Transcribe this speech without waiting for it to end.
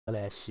All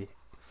that shit.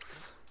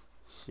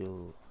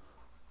 Shoot.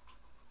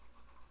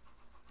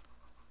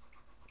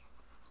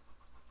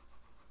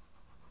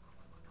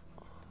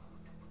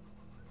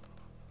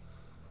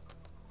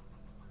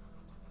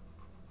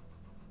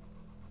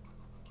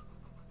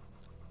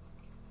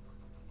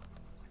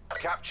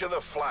 Capture the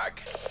flag.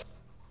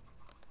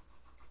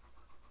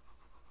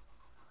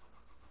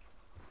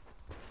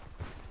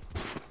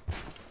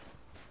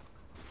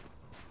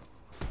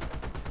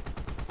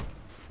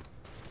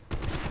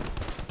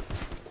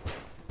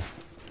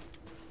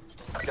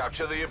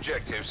 Capture the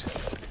objectives.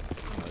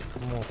 Alright,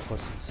 come on,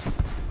 pussies.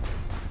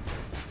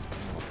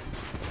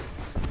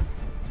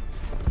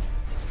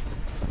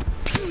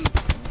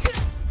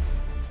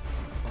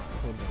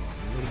 Hold on,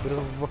 a little bit of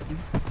a rookie.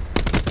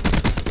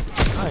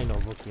 I ain't no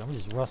rookie, I'm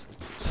just rusty.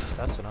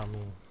 That's what I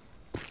mean.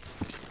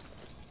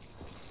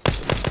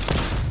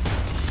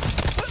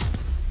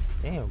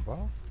 Damn,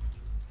 bro.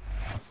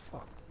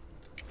 Fuck.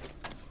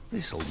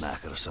 This'll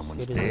knacker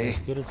someone's Get day.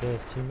 get his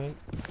ass, teammate.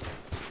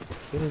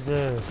 Get his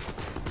ass.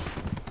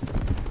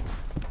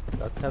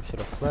 Gotta capture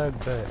the flag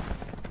back.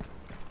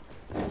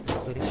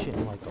 Play this shit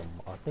in like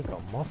I think a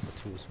month or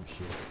two or some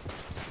shit.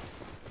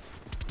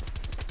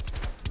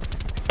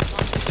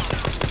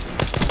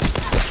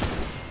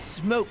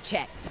 Smoke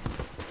checked.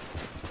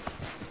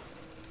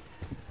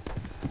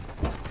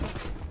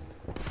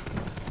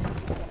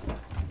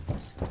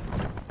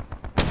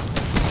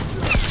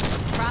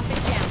 Profit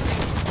down.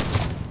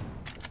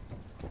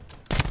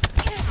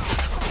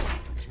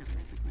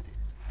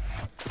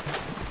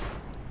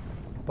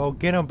 Bro,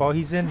 get him, bro.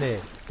 He's in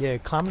there. Yeah,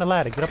 climb the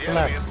ladder. Get up the The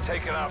enemy ladder. has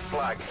taken our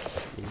flag.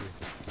 Yeah.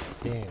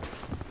 Damn.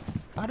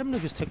 How them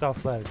niggas take our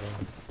flag, bro?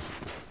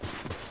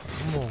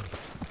 Come on.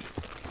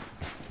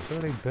 Show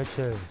they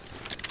bitch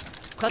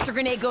ass. Cluster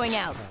grenade going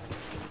out.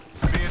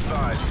 Be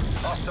advised,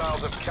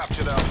 hostiles have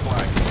captured our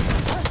flag.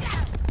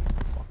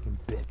 Fucking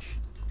bitch.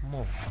 Come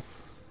on.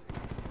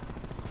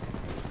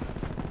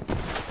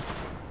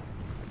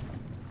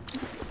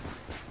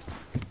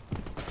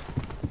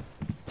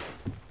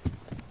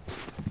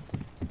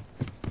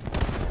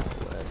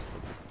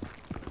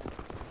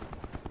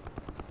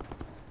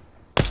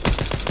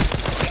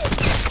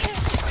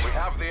 We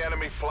have the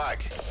enemy flag.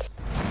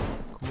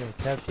 Come on,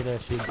 capture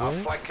that shit, Our boy.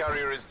 flag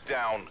carrier is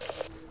down.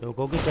 Yo,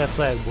 go get that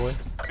flag, boy.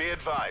 Be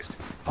advised,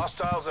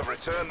 hostiles have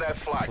returned their Go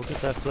flag.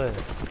 get that flag.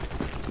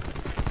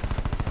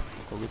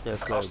 Go get that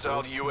flag.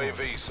 Hostile boy.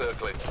 UAV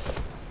circling.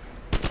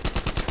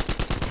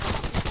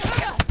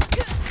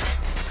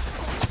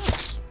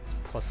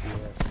 Pussy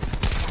ass.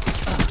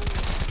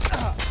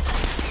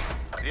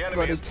 The enemy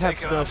Bro, they has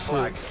captured taken our that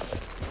flag. shit.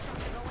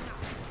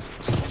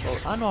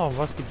 Oh, I know I'm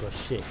rusty, but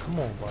shit. Come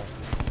on, bro. I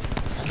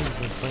ain't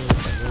been playing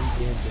for no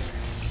damn day.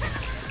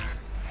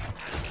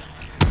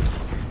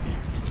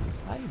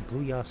 I ain't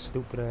blew y'all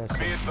stupid ass.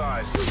 Be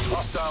advised,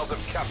 hostiles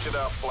have captured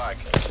our flag.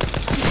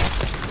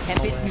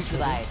 Tempest Oh,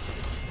 neutralized.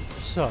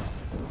 What's up?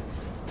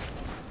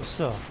 What's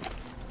up?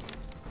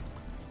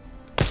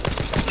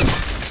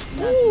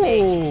 Not to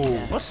page. Ooh,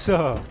 what's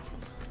up?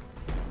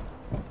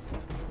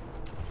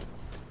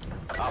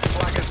 Our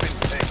flag has been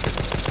taken.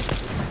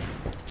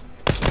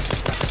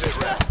 That's it,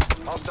 Rep.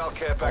 Hostile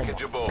care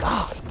package aboard.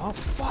 God, oh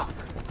fuck.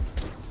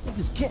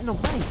 Niggas getting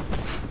away.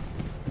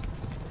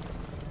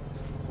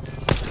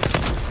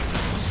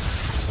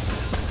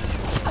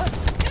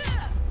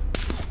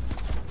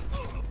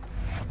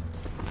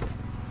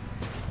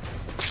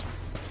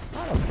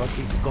 How the fuck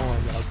he's going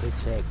out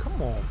bitch head?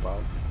 Come on,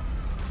 bro.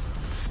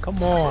 Come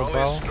We're on, only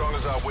bro. as strong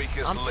as our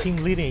weakest I'm link. team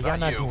leading. Y'all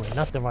not you. doing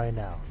nothing right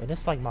now. And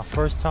it's like my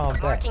first time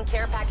back. Marking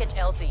care package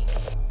LZ.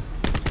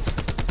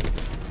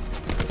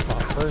 It's my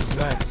first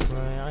match,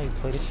 man. I ain't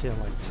played this shit in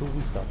like 2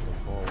 weeks out there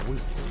for a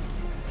week.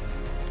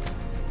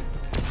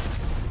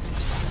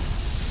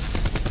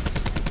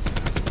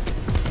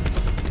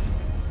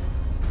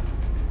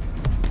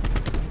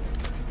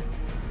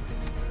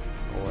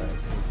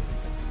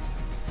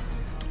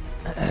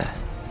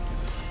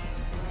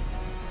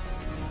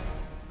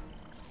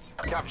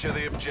 Capture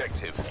the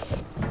objective.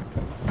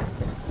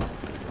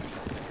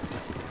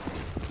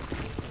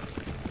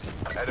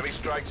 Enemy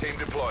strike team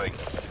deploying.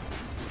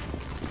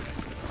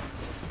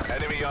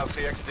 Enemy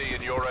RCXD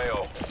in your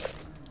AO.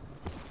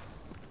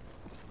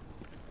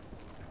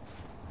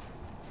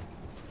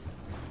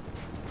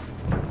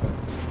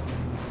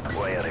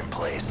 Wire in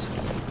place.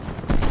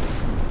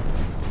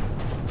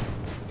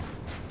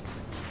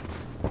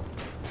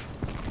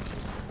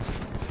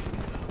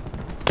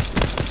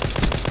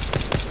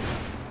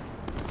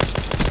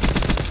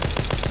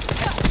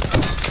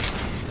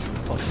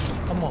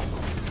 Come on.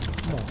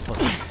 Come on, fuck.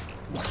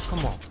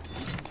 Come on.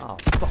 Oh,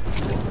 fuck.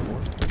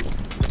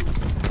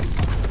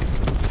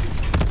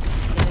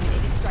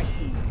 Eliminated strike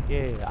team.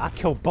 Yeah, I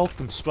killed both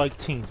them strike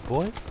teams,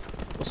 boy.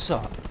 What's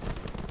up?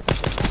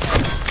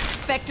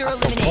 Spectre I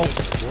killed eliminated. both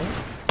of them, boy.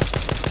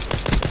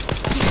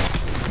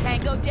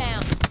 Tango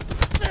down.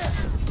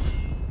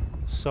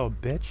 What's up,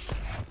 bitch?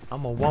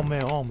 I'm a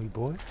one-man army,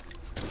 boy.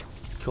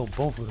 Killed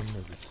both of them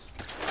niggas.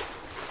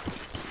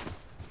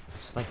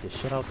 Sniped the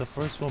shit out the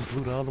first one,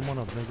 blew the other one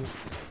up, nigga.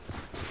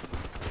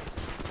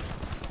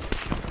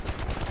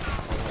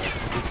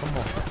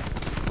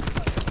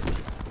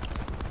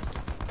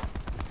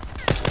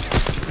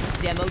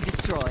 Demo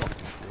destroyed.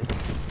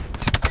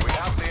 We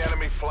have the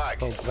enemy flag.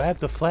 Bro, grab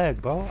the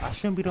flag, bro. I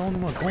shouldn't be the only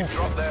one We going.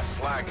 dropped their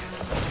flag.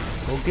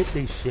 Go get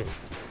this shit.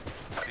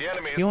 The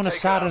enemy He on the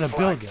taken side our of the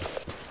flag. building.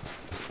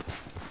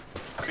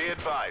 Be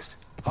advised,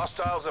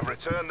 hostiles have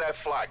returned their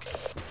flag.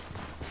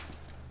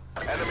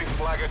 Enemy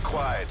flag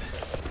acquired.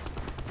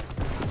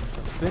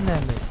 Spin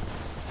that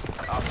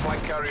nigga. Our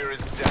flag carrier is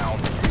down.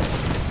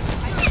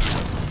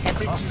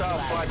 Tempest Hostile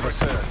neutralized. flag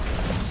returned.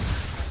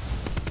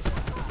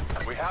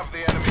 We have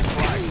the enemy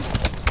flag.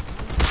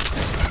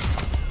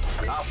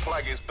 Our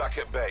flag is back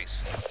at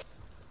base.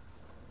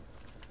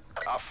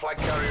 Our flag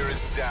carrier is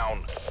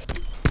down.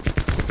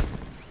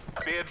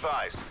 Be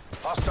advised,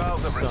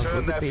 hostiles have Son,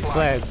 returned go get their their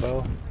flag. flag,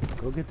 bro.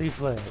 Go get their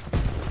flag.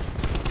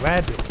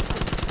 Grab it.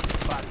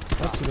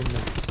 That's what it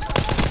means.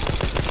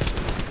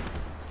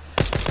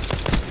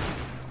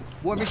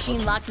 War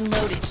machine locked and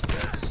loaded.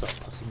 What's up,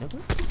 pussy nigga?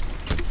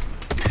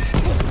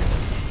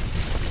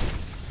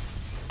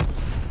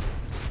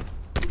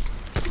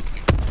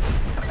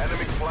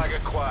 Enemy flag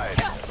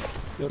acquired.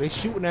 Yo, they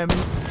shooting at me.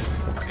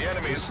 The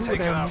enemy is Shoot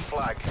taking them. our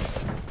flag.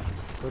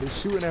 Yo, they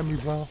shooting at me,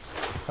 bro.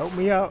 Help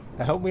me out.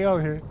 Help me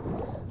out here.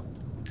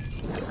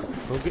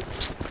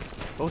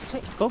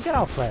 Go get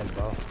our flag,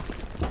 bro.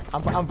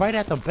 I'm right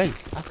at the base.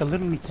 I can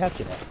literally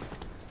capture that.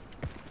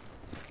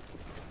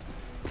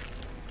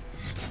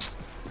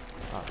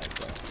 Alright,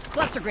 bro.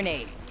 Cluster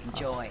grenade.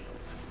 Enjoy.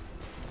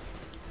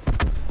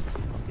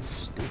 Fucking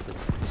stupid.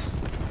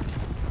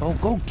 Bro,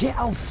 go get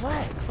our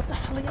flag. What the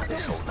hell are y'all doing?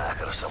 This'll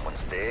knacker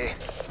someone's day.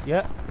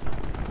 Yep.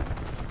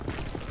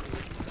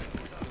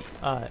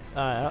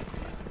 Alright.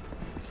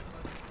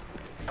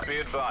 Be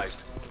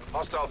advised,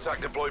 hostile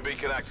TAC deploy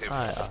beacon active.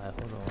 Alright,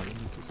 hold on. Let me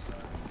just...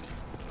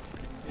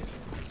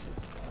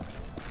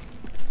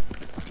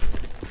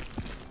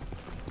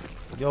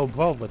 Yo,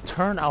 bro,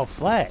 return our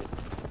flag.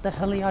 What the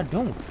hell are y'all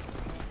doing?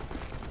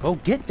 Go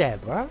get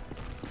that, bro.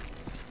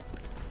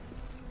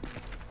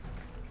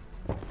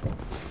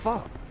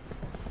 Fuck.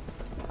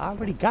 I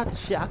already got the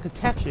shit. I could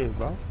capture it,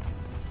 bro.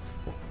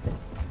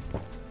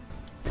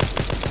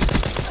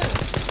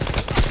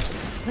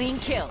 Clean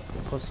kill.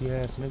 Pussy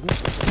ass nigga.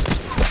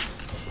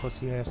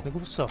 Pussy ass nigga.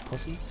 What's up,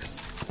 pussy?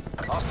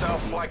 Hostile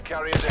flag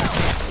carrier down.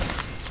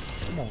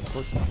 Come on,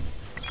 pussy.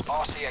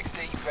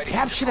 RCXD ready.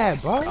 Capture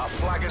that, bro. Our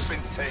flag has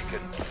been taken.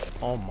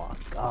 Oh my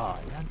god.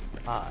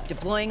 Alright.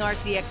 Deploying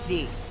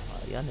RCXD.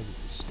 Y'all niggas is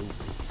stupid.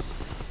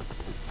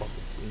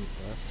 Fucking team,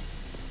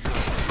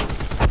 bro.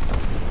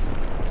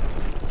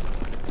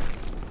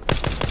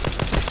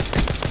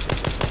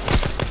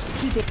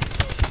 Keep it.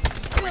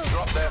 We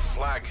dropped their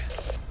flag.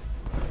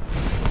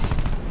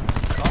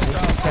 Capture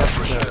Hostile flag that.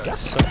 returned. Y'all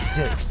suck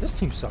dick. This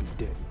team suck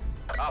dick.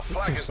 Our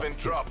flag has been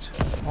dropped.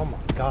 Oh my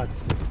god,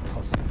 this is a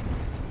pussy.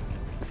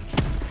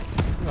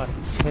 You gotta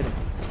be kidding me.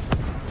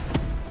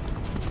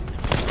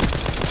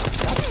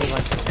 Y'all play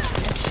like some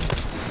bitches.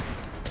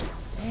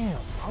 Damn,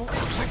 bro.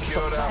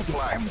 Secured our And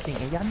flag. everything,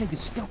 and y'all niggas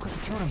still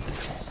couldn't kill them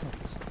bitch ass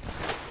niggas.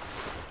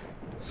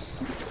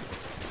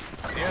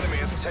 The enemy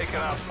has taken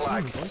our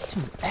flag. Team, bro, this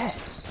team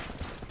ass.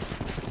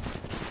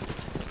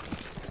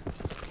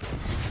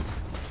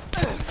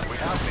 We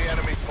have the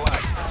enemy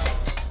flag.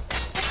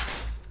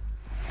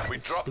 We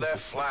dropped their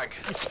flag.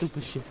 That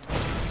stupid shit.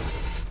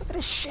 Look at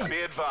this shit. Be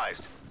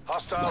advised,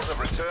 hostiles have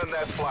returned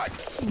their flag.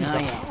 Team's Oh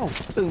a yeah. hoe.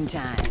 Boom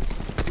time.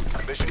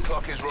 Mission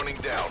clock is running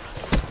down.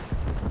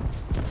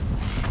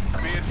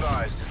 Be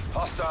advised,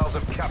 hostiles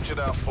have captured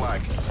our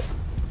flag.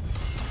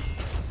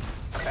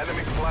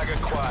 Enemy flag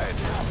acquired.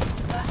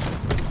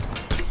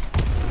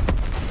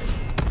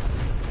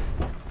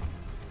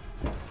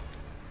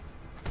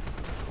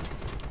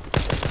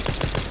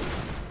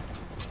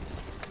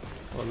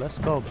 Well, let's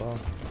go, bro.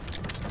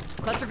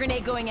 Cluster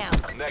grenade going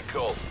out. Net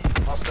call.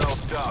 Hostiles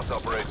dart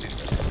operating.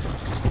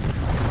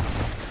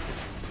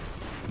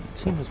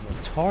 Team is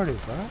retarded,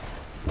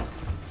 bro.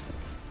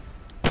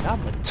 Y'all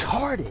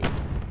retarded.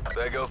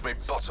 There goes me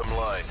bottom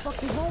line. What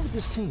the fuck is wrong with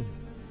this team?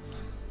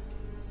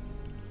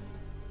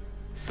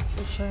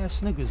 Bitch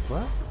ass niggas,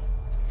 bro.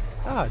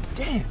 God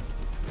damn.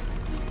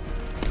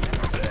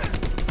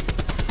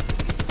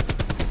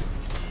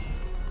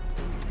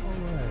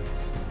 Alright.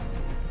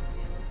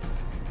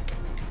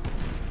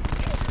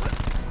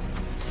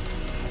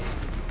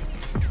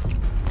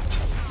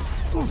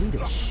 Look at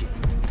this shit.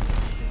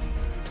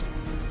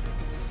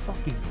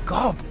 Fucking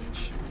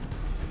garbage.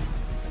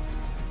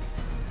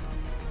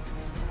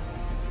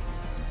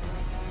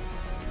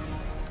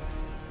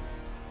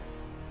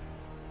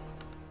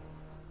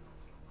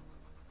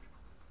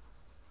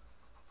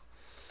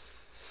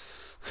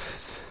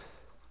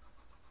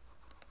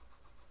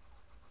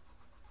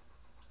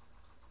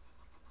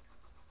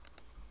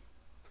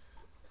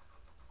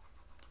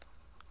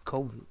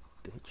 COVID,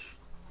 bitch.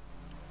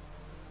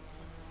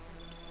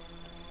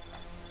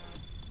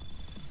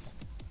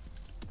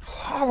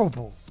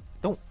 Horrible.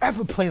 Don't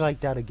ever play like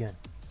that again.